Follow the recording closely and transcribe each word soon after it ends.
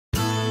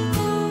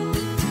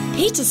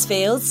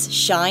Petersfield's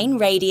Shine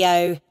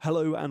Radio.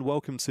 Hello and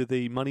welcome to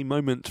the Money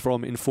Moment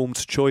from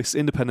Informed Choice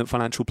Independent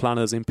Financial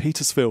Planners in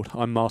Petersfield.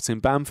 I'm Martin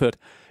Bamford.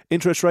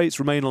 Interest rates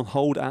remain on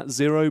hold at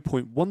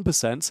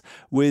 0.1%,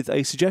 with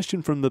a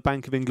suggestion from the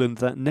Bank of England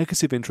that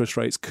negative interest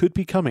rates could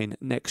be coming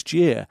next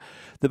year.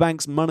 The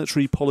bank's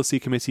Monetary Policy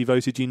Committee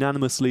voted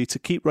unanimously to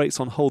keep rates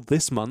on hold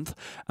this month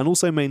and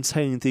also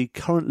maintain the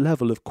current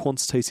level of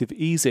quantitative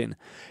easing.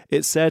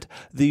 It said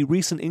the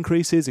recent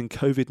increases in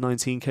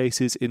COVID-19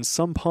 cases in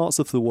some parts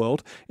of the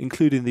world,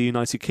 including the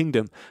United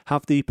Kingdom,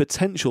 have the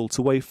potential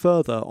to weigh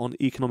further on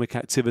economic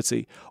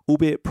activity,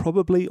 albeit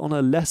probably on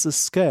a lesser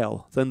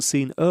scale than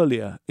seen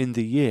earlier in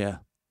the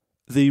year.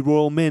 The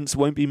Royal Mint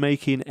won't be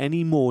making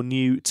any more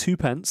new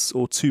 2p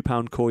or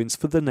 £2 coins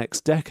for the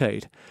next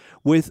decade.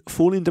 With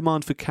falling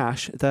demand for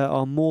cash, there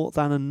are more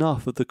than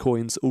enough of the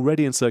coins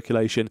already in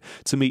circulation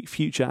to meet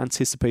future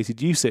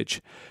anticipated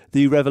usage.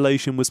 The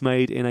revelation was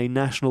made in a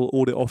National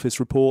Audit Office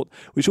report,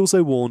 which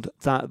also warned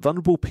that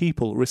vulnerable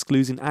people risk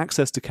losing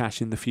access to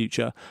cash in the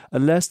future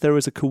unless there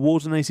is a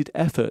coordinated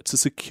effort to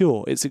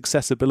secure its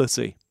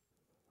accessibility.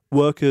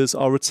 Workers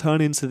are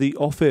returning to the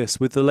office,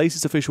 with the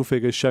latest official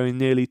figures showing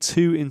nearly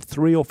 2 in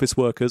 3 office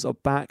workers are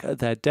back at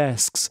their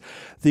desks.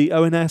 The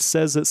ONS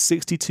says that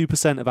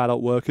 62% of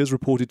adult workers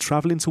reported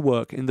travelling to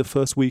work in the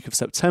first week of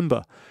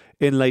September.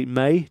 In late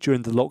May,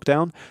 during the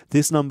lockdown,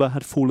 this number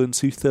had fallen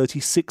to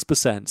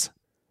 36%.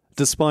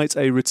 Despite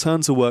a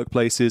return to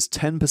workplaces,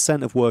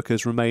 10% of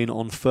workers remain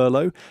on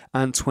furlough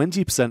and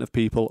 20% of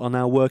people are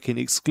now working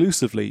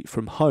exclusively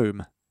from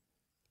home.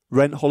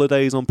 Rent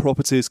holidays on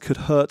properties could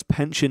hurt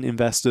pension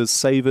investors,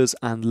 savers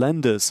and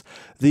lenders.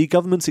 The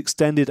government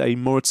extended a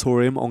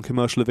moratorium on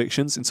commercial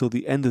evictions until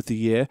the end of the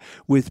year,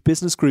 with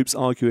business groups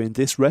arguing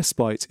this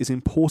respite is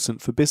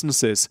important for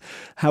businesses.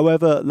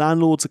 However,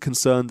 landlords are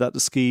concerned that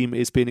the scheme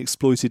is being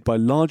exploited by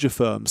larger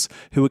firms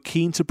who are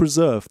keen to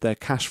preserve their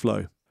cash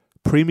flow.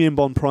 Premium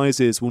bond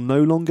prizes will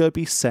no longer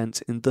be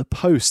sent in the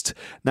post.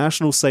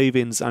 National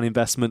Savings and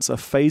Investments are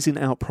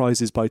phasing out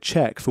prizes by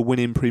cheque for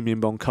winning premium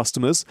bond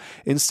customers,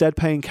 instead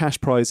paying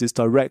cash prizes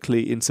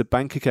directly into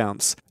bank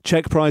accounts.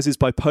 Cheque prizes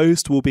by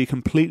post will be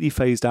completely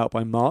phased out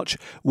by March,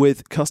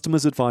 with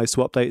customers advised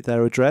to update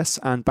their address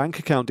and bank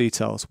account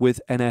details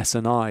with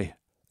NS&I.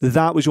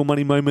 That was your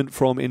Money Moment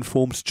from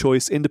Informed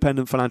Choice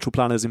Independent Financial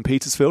Planners in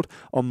Petersfield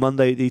on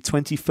Monday the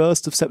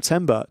 21st of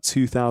September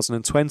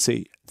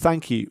 2020.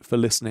 Thank you for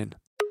listening.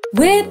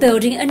 We're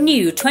building a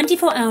new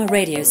 24-hour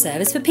radio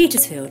service for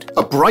Petersfield.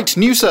 A bright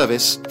new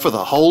service for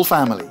the whole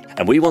family.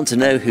 And we want to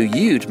know who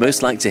you'd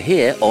most like to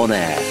hear on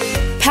air.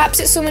 Perhaps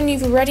it's someone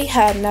you've already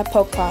heard in our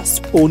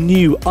podcast. Or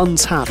new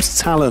untapped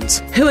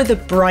talent. Who are the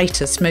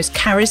brightest, most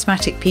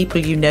charismatic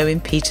people you know in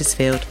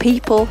Petersfield?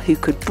 People who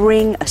could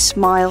bring a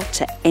smile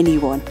to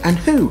anyone. And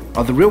who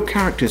are the real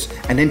characters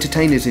and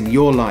entertainers in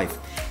your life,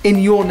 in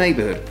your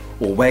neighbourhood,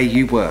 or where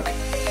you work?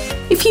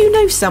 If you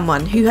know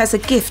someone who has a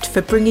gift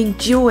for bringing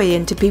joy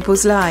into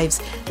people's lives,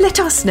 let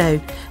us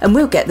know and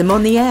we'll get them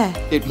on the air.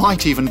 It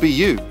might even be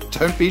you.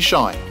 Don't be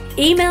shy.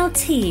 Email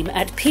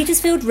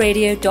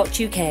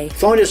team@petersfieldradio.uk.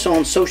 Find us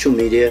on social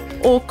media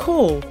or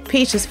call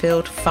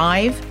Petersfield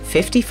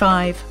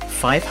 555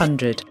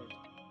 500.